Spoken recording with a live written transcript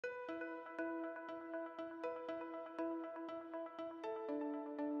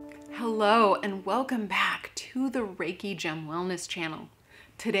Hello and welcome back to the Reiki Gem Wellness channel.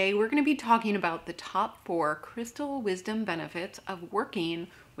 Today we're going to be talking about the top 4 crystal wisdom benefits of working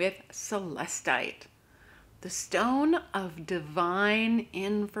with Celestite, the stone of divine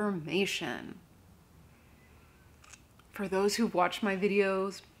information. For those who've watched my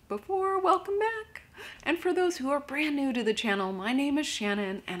videos before, welcome back. And for those who are brand new to the channel, my name is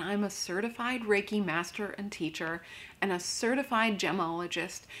Shannon and I'm a certified Reiki master and teacher and a certified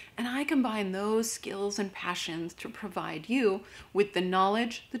gemologist, and I combine those skills and passions to provide you with the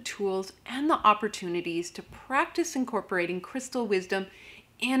knowledge, the tools, and the opportunities to practice incorporating crystal wisdom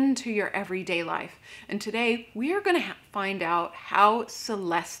into your everyday life. And today we are going to find out how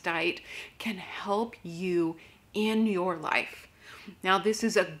Celestite can help you in your life. Now, this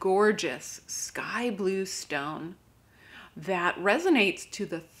is a gorgeous sky blue stone that resonates to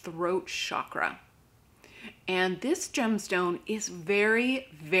the throat chakra. And this gemstone is very,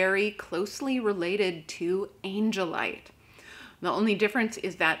 very closely related to angelite. The only difference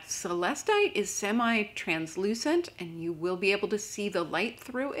is that Celestite is semi-translucent and you will be able to see the light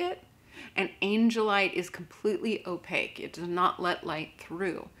through it. And angelite is completely opaque. It does not let light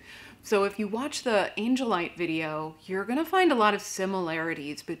through. So if you watch the angelite video, you're going to find a lot of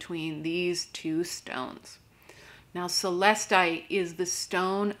similarities between these two stones. Now, Celestite is the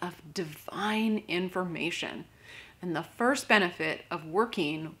stone of divine information. And the first benefit of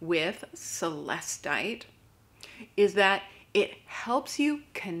working with Celestite is that it helps you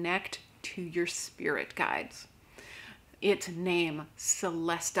connect to your spirit guides. Its name,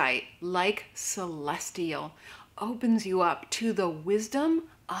 Celestite, like celestial, opens you up to the wisdom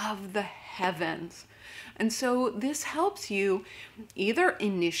of the heavens. And so this helps you either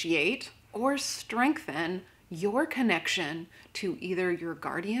initiate or strengthen your connection to either your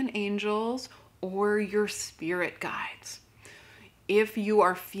guardian angels or your spirit guides. If you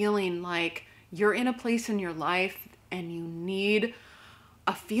are feeling like you're in a place in your life and you need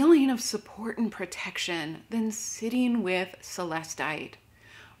a feeling of support and protection, then sitting with Celestite,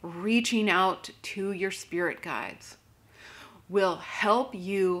 reaching out to your spirit guides, will help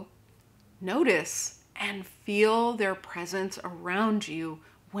you notice and feel their presence around you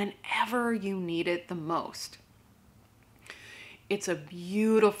whenever you need it the most. It's a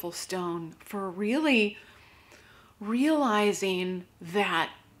beautiful stone for really realizing that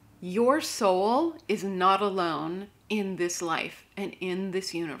your soul is not alone in this life and in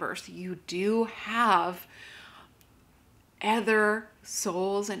this universe. You do have other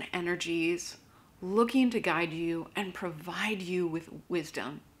souls and energies looking to guide you and provide you with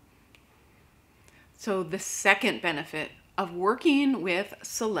wisdom. So the second benefit of working with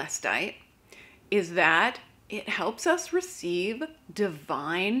Celestite is that it helps us receive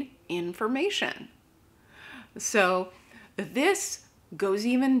divine information. So this goes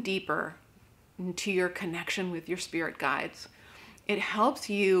even deeper into your connection with your spirit guides. It helps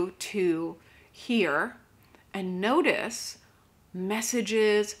you to hear and notice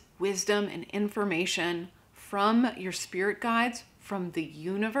messages, wisdom, and information from your spirit guides, from the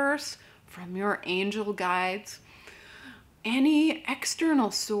universe, from your angel guides, any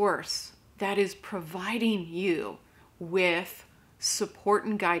external source that is providing you with support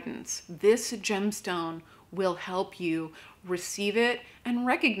and guidance. This gemstone will help you receive it and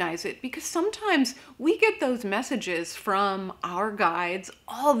recognize it, because sometimes we get those messages from our guides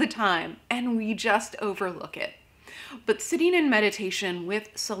all the time and we just overlook it. But sitting in meditation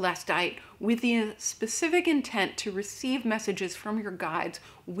with Celestite with the specific intent to receive messages from your guides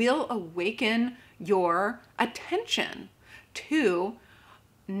will awaken your attention to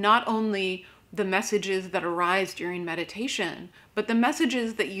not only the messages that arise during meditation, but the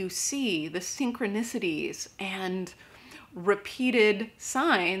messages that you see, the synchronicities and repeated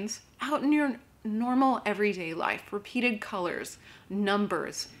signs out in your normal everyday life. Repeated colors,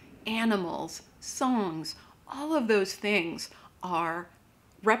 numbers, animals, songs, all of those things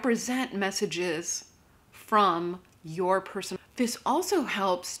represent messages from your person. This also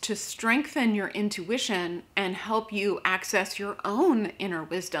helps to strengthen your intuition and help you access your own inner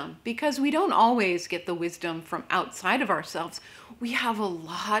wisdom, because we don't always get the wisdom from outside of ourselves. We have a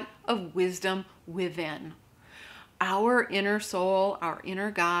lot of wisdom within. Our inner soul, our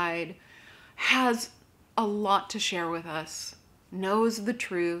inner guide, has a lot to share with us, knows the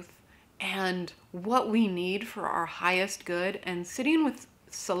truth and what we need for our highest good, and sitting with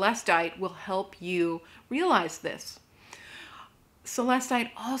Celestite will help you realize this.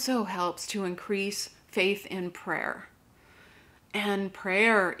 Celestite also helps to increase faith in prayer. And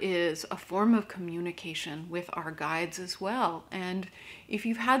prayer is a form of communication with our guides as well. And if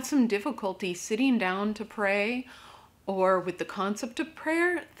you've had some difficulty sitting down to pray, or with the concept of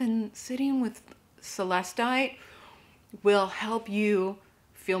prayer, then sitting with Celestite will help you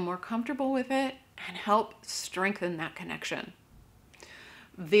feel more comfortable with it and help strengthen that connection.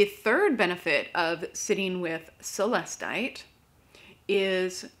 The third benefit of sitting with Celestite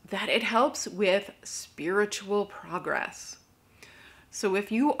is that it helps with spiritual progress. So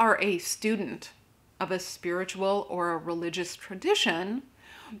if you are a student of a spiritual or a religious tradition,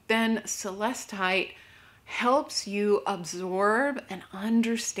 then Celestite helps you absorb and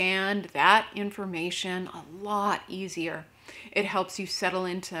understand that information a lot easier. It helps you settle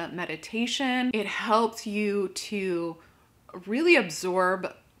into meditation. It helps you to really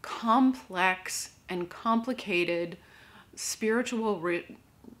absorb complex and complicated spiritual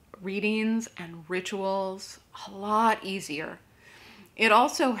readings and rituals a lot easier. It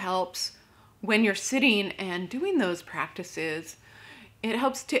also helps when you're sitting and doing those practices. It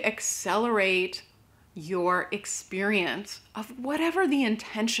helps to accelerate your experience of whatever the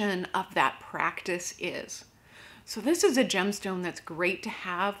intention of that practice is. So this is a gemstone that's great to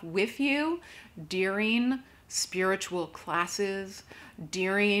have with you during spiritual classes,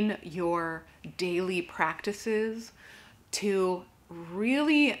 during your daily practices, to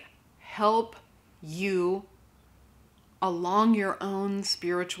really help you along your own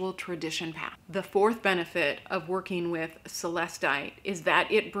spiritual tradition path. The fourth benefit of working with Celestite is that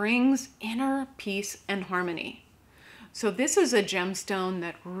it brings inner peace and harmony. So this is a gemstone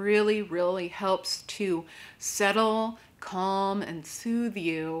that really helps to settle, calm, and soothe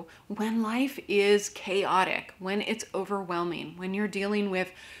you when life is chaotic, when it's overwhelming, when you're dealing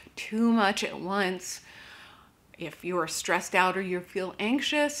with too much at once. If you're stressed out or you feel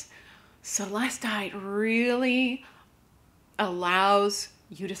anxious, Celestite really allows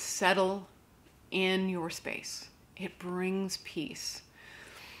you to settle in your space. It brings peace.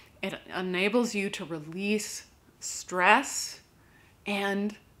 It enables you to release stress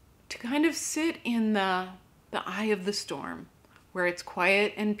and to kind of sit in the eye of the storm where it's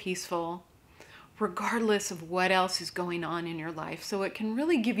quiet and peaceful, regardless of what else is going on in your life. So it can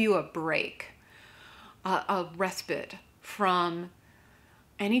really give you a break, a respite from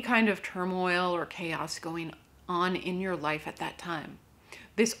any kind of turmoil or chaos going on in your life at that time.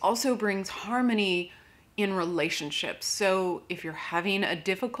 This also brings harmony in relationships. So if you're having a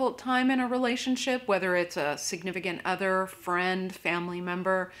difficult time in a relationship, whether it's a significant other, friend, family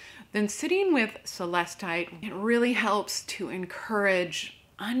member, then sitting with Celestite, it really helps to encourage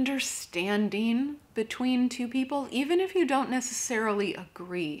understanding between two people, even if you don't necessarily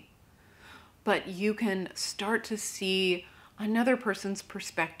agree. But you can start to see another person's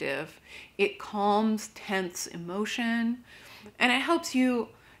perspective. It calms tense emotion, and it helps you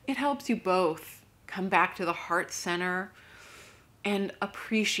both come back to the heart center and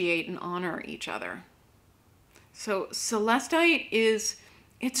appreciate and honor each other. So Celestite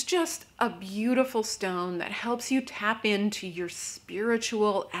it's just a beautiful stone that helps you tap into your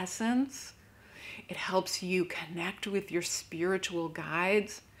spiritual essence. It helps you connect with your spiritual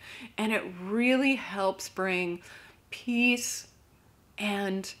guides, and it really helps bring peace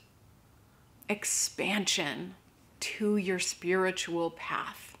and expansion to your spiritual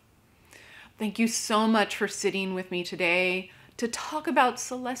path. Thank you so much for sitting with me today to talk about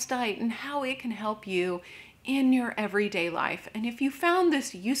Celestite and how it can help you in your everyday life. And if you found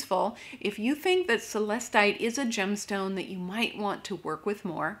this useful, if you think that Celestite is a gemstone that you might want to work with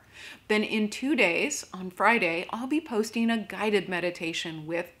more, then in 2 days, on Friday, I'll be posting a guided meditation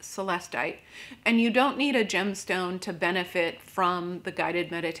with Celestite. And you don't need a gemstone to benefit from the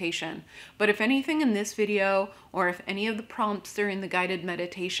guided meditation. But if anything in this video, or if any of the prompts during the guided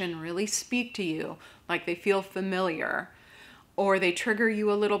meditation really speak to you, like they feel familiar, or they trigger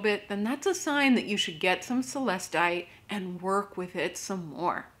you a little bit, then that's a sign that you should get some Celestite and work with it some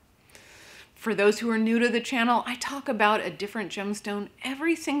more. For those who are new to the channel, I talk about a different gemstone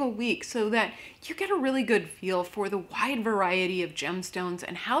every single week so that you get a really good feel for the wide variety of gemstones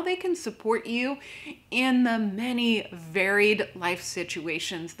and how they can support you in the many varied life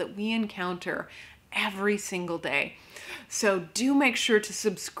situations that we encounter every single day. So do make sure to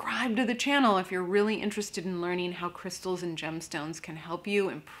subscribe to the channel if you're really interested in learning how crystals and gemstones can help you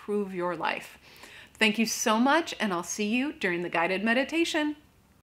improve your life. Thank you so much, and I'll see you during the guided meditation.